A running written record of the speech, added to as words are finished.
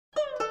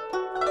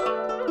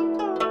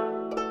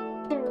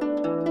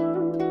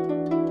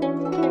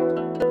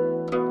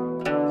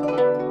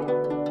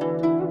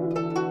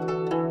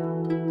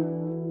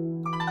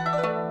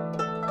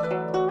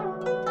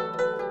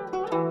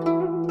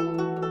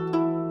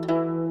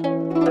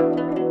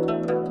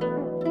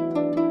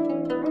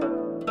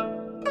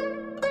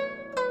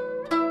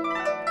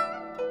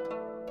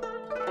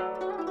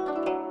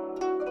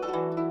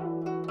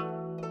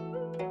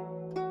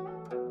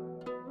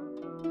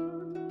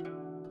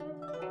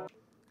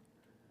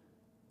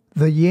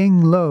The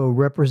Ying Lo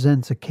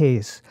represents a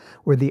case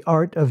where the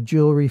art of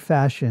jewelry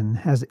fashion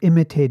has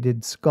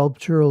imitated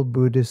sculptural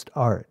Buddhist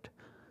art.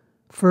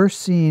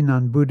 First seen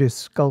on Buddhist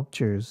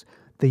sculptures,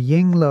 the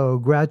Ying Lo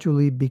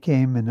gradually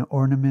became an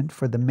ornament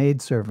for the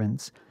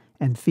maidservants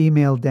and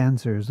female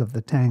dancers of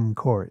the Tang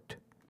court.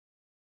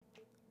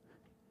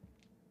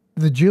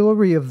 The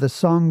jewelry of the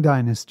Song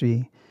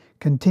dynasty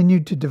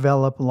continued to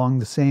develop along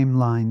the same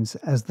lines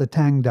as the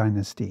Tang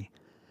dynasty,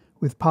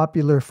 with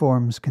popular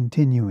forms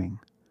continuing.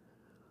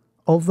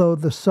 Although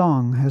the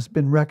Song has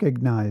been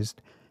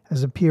recognized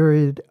as a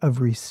period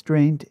of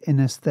restraint in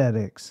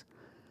aesthetics,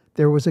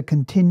 there was a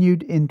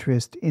continued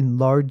interest in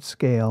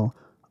large-scale,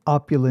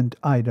 opulent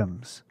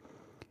items.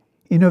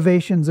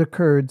 Innovations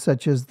occurred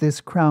such as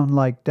this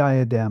crown-like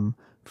diadem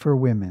for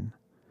women.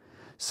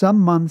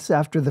 Some months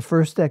after the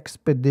first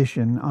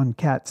expedition on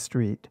Cat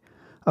Street,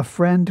 a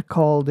friend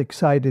called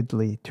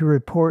excitedly to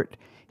report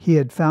he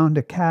had found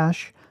a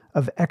cache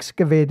of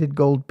excavated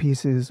gold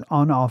pieces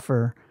on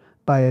offer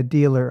by a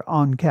dealer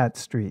on Cat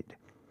Street.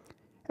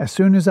 As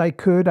soon as I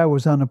could, I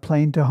was on a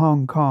plane to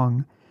Hong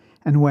Kong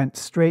and went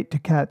straight to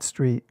Cat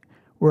Street,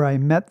 where I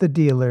met the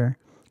dealer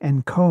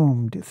and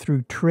combed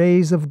through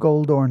trays of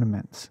gold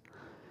ornaments.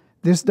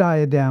 This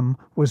diadem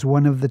was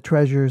one of the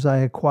treasures I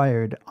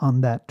acquired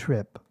on that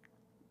trip.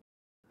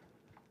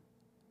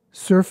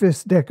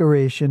 Surface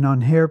decoration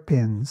on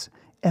hairpins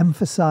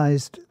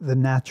emphasized the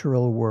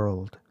natural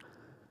world.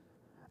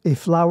 A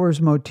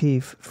flowers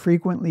motif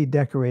frequently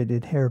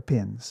decorated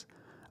hairpins,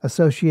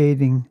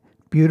 associating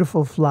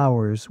beautiful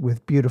flowers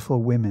with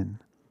beautiful women.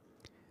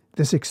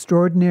 This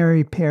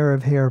extraordinary pair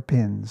of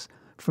hairpins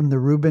from the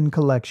Reuben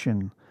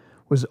collection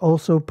was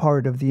also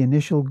part of the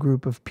initial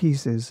group of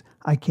pieces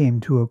I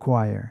came to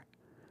acquire.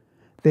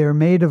 They are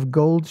made of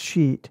gold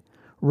sheet,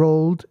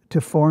 rolled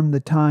to form the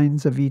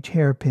tines of each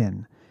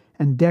hairpin,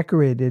 and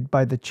decorated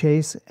by the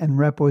chase and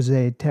repose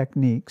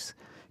techniques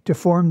to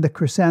form the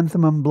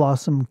chrysanthemum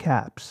blossom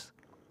caps.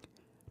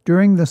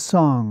 During the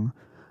Song,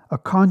 a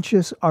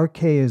conscious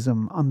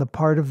archaism on the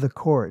part of the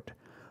court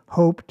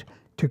hoped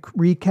to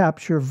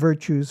recapture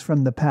virtues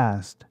from the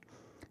past.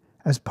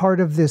 As part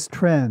of this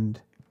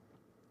trend,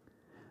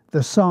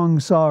 the Song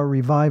saw a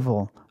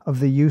revival of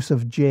the use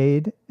of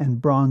jade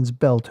and bronze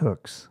belt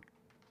hooks.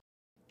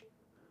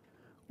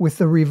 With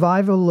the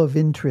revival of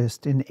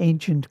interest in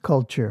ancient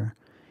culture,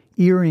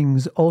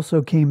 earrings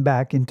also came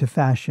back into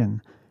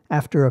fashion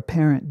after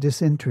apparent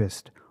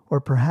disinterest, or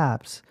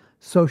perhaps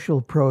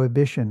social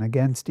prohibition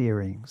against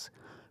earrings,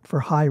 for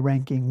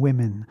high-ranking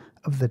women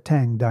of the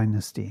Tang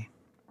dynasty.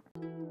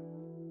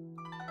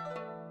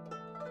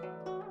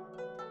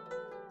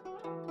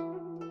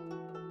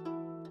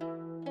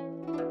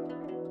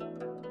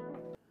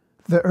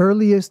 The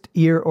earliest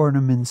ear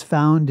ornaments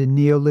found in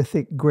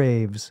Neolithic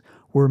graves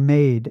were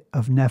made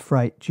of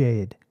nephrite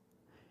jade.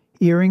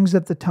 Earrings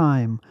at the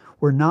time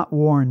were not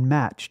worn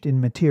matched in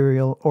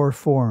material or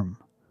form.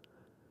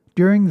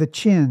 During the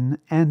Qin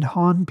and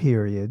Han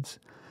periods,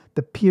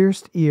 the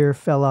pierced ear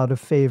fell out of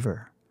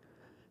favor.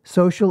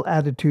 Social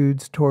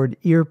attitudes toward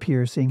ear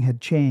piercing had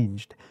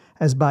changed,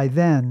 as by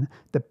then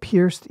the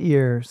pierced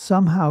ear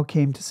somehow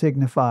came to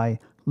signify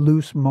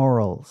loose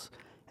morals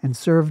and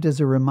served as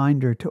a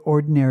reminder to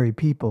ordinary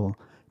people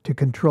to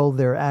control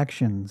their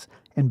actions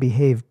and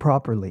behave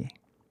properly.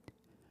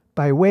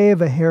 By way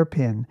of a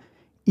hairpin,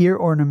 ear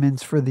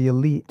ornaments for the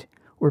elite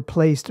were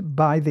placed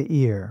by the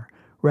ear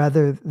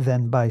rather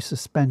than by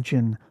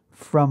suspension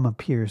from a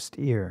pierced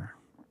ear.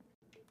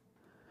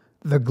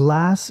 The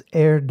glass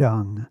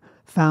erdung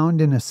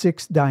found in a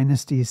Sixth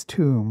Dynasty's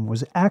tomb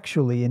was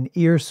actually an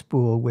ear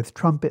spool with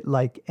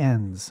trumpet-like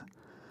ends.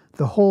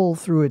 The hole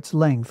through its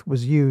length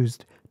was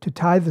used to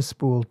tie the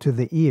spool to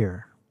the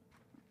ear.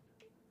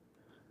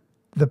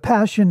 The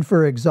passion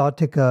for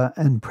exotica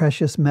and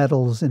precious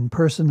metals in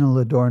personal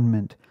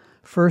adornment,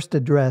 first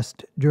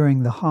addressed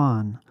during the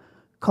Han,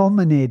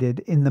 culminated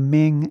in the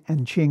Ming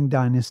and Qing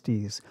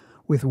dynasties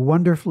with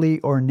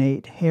wonderfully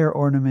ornate hair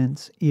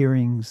ornaments,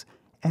 earrings,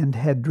 and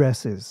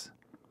headdresses.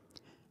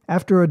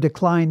 After a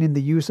decline in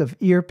the use of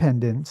ear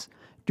pendants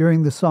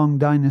during the Song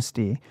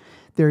dynasty,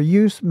 their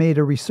use made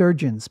a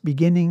resurgence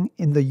beginning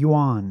in the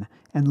Yuan,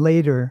 and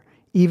later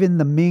even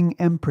the Ming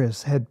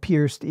Empress had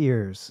pierced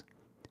ears.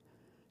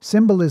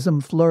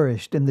 Symbolism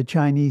flourished in the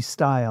Chinese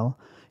style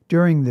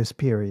during this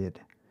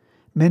period.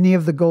 Many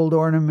of the gold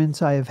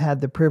ornaments I have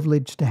had the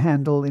privilege to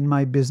handle in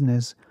my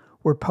business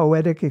were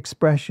poetic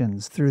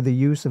expressions through the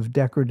use of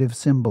decorative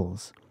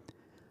symbols.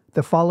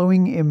 The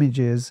following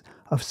images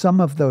of some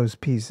of those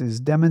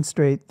pieces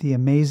demonstrate the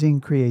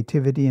amazing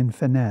creativity and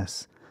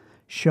finesse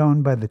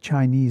shown by the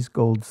Chinese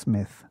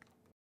goldsmith.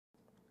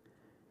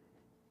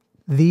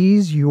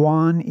 These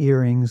Yuan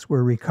earrings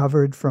were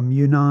recovered from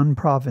Yunnan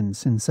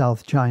province in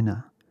South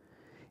China.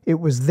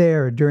 It was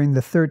there during the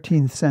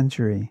 13th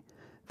century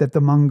that the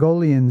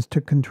Mongolians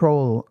took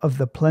control of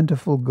the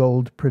plentiful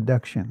gold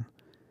production.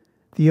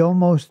 The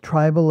almost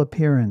tribal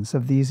appearance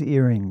of these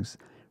earrings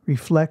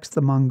reflects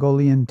the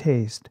Mongolian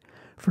taste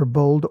for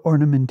bold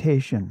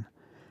ornamentation,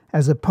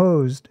 as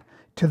opposed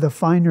to the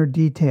finer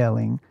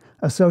detailing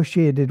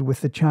associated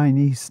with the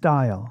Chinese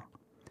style.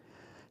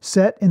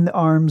 Set in the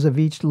arms of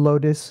each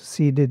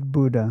lotus-seated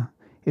Buddha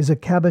is a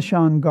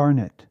cabochon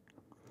garnet.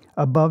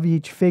 Above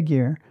each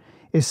figure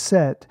is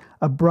set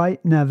a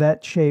bright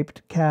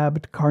navette-shaped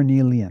cabbed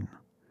carnelian.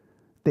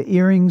 The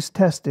earrings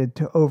tested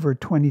to over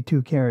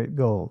 22-karat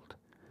gold.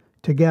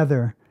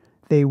 Together,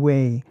 they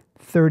weigh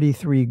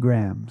 33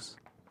 grams.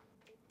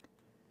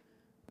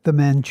 The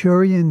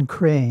Manchurian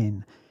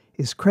crane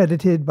is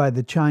credited by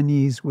the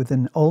Chinese with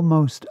an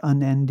almost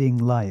unending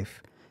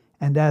life,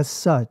 and as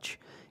such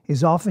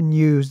is often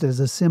used as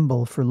a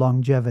symbol for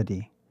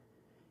longevity.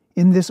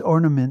 In this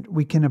ornament,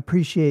 we can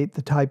appreciate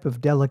the type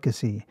of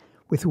delicacy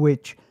with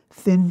which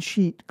thin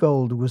sheet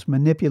gold was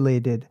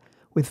manipulated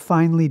with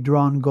finely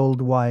drawn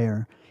gold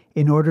wire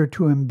in order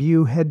to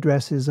imbue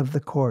headdresses of the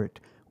court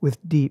with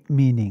deep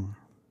meaning.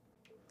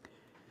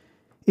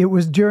 It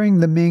was during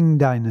the Ming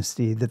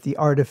Dynasty that the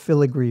art of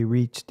filigree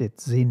reached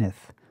its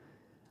zenith.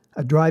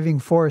 A driving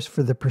force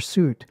for the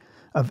pursuit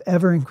of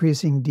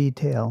ever-increasing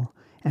detail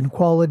and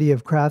quality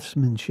of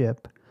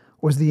craftsmanship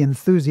was the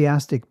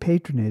enthusiastic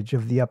patronage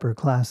of the upper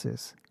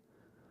classes.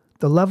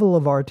 The level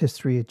of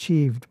artistry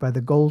achieved by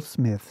the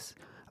goldsmiths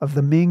of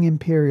the Ming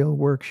Imperial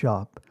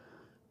Workshop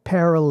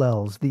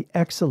parallels the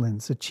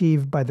excellence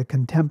achieved by the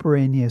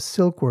contemporaneous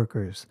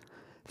silkworkers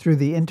through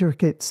the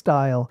intricate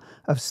style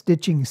of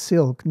stitching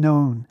silk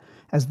known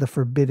as the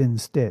forbidden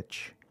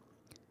stitch.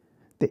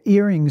 The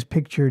earrings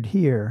pictured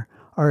here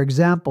are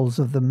examples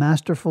of the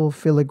masterful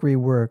filigree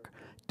work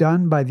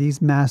done by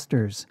these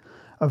masters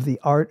of the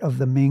art of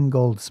the Ming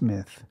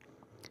goldsmith.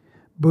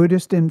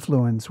 Buddhist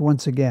influence,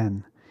 once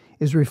again,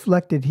 is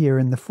reflected here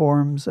in the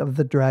forms of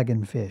the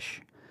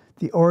dragonfish,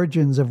 the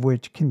origins of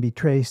which can be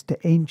traced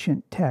to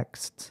ancient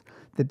texts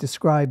that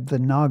describe the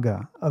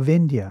Naga of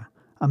India,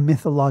 a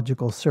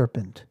mythological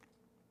serpent.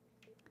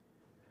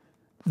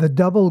 The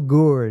double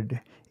gourd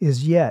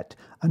is yet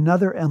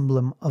another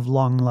emblem of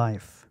long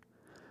life.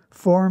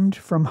 Formed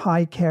from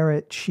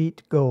high-carat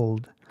sheet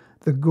gold,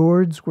 the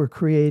gourds were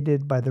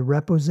created by the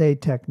repoussé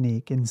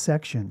technique in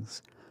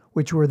sections,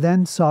 which were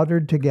then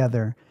soldered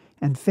together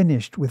and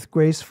finished with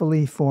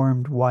gracefully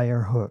formed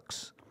wire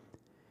hooks.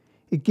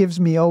 It gives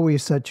me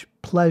always such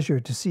pleasure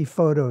to see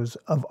photos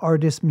of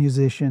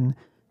artist-musician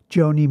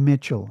Joni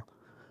Mitchell,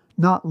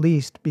 not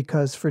least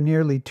because for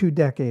nearly 2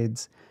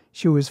 decades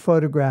she was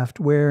photographed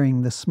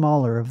wearing the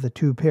smaller of the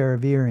 2 pair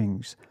of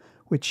earrings,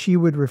 which she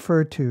would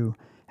refer to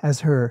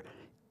as her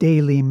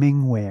daily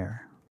Ming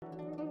wear.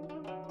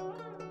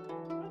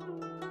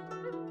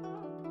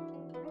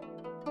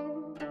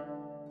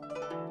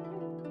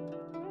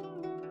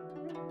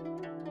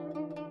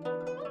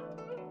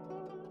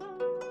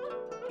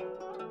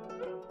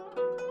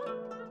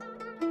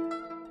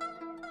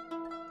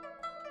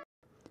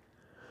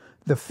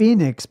 The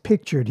phoenix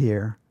pictured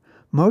here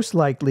most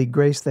likely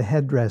graced the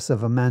headdress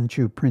of a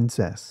Manchu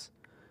princess.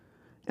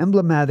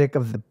 Emblematic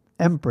of the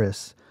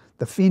empress,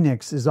 the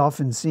phoenix is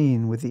often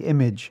seen with the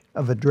image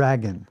of a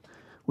dragon,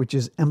 which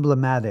is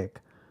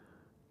emblematic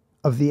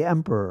of the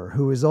emperor,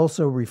 who is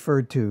also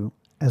referred to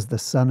as the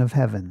Son of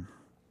Heaven.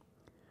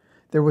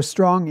 There was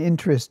strong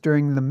interest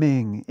during the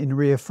Ming in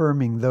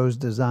reaffirming those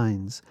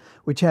designs,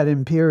 which had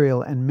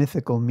imperial and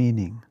mythical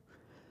meaning.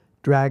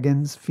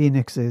 Dragons,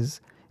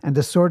 phoenixes, and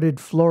assorted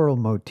floral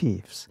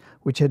motifs,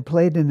 which had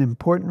played an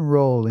important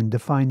role in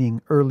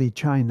defining early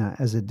China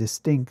as a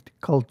distinct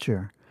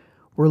culture,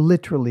 were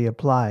literally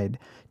applied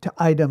to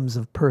items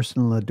of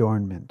personal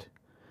adornment.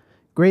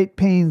 Great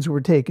pains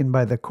were taken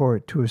by the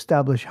court to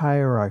establish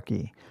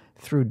hierarchy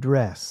through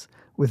dress,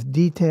 with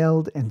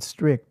detailed and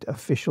strict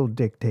official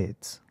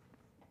dictates.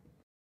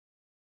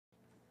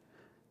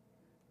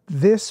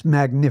 This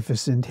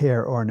magnificent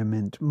hair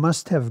ornament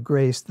must have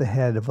graced the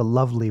head of a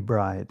lovely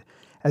bride,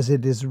 as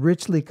it is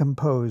richly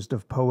composed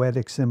of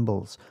poetic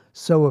symbols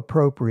so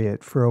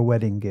appropriate for a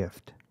wedding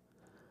gift.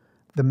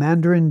 The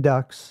mandarin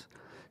ducks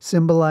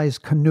symbolize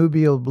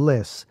connubial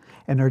bliss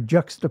and are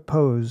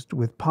juxtaposed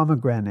with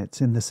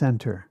pomegranates in the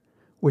center,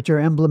 which are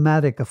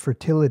emblematic of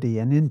fertility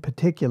and, in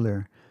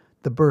particular,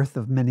 the birth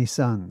of many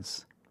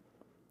sons.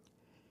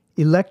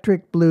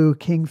 Electric blue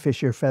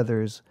kingfisher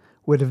feathers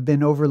would have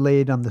been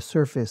overlaid on the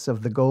surface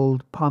of the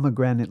gold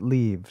pomegranate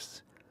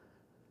leaves.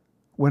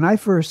 When I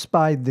first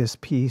spied this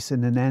piece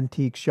in an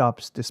antique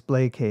shop's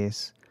display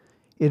case,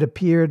 it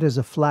appeared as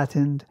a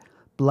flattened,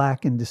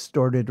 black and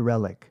distorted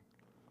relic.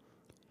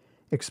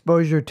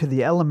 Exposure to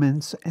the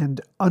elements and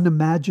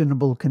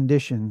unimaginable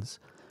conditions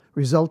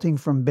resulting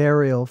from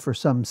burial for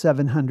some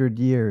 700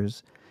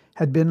 years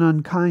had been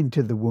unkind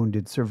to the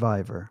wounded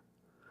survivor.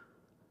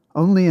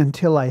 Only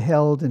until I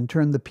held and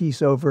turned the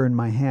piece over in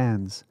my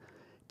hands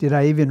did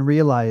I even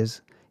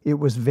realize it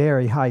was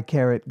very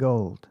high-carat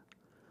gold.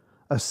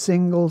 A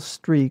single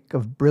streak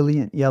of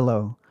brilliant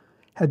yellow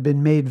had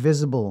been made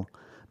visible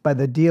by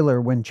the dealer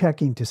when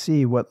checking to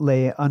see what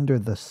lay under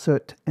the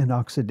soot and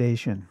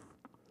oxidation.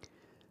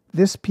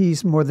 This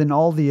piece, more than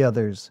all the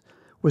others,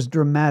 was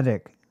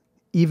dramatic,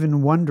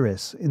 even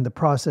wondrous in the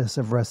process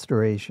of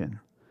restoration.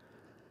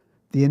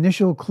 The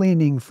initial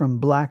cleaning from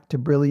black to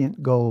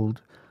brilliant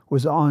gold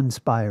was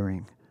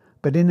awe-inspiring,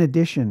 but in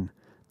addition,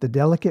 the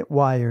delicate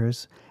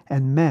wires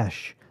and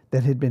mesh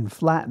that had been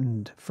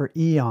flattened for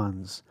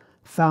eons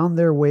found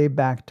their way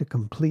back to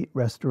complete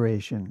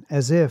restoration,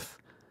 as if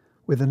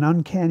with an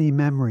uncanny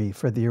memory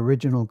for the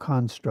original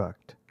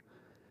construct.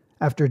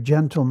 After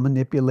gentle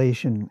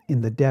manipulation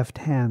in the deft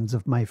hands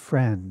of my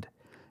friend,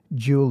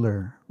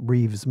 jeweler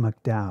Reeves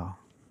McDowell.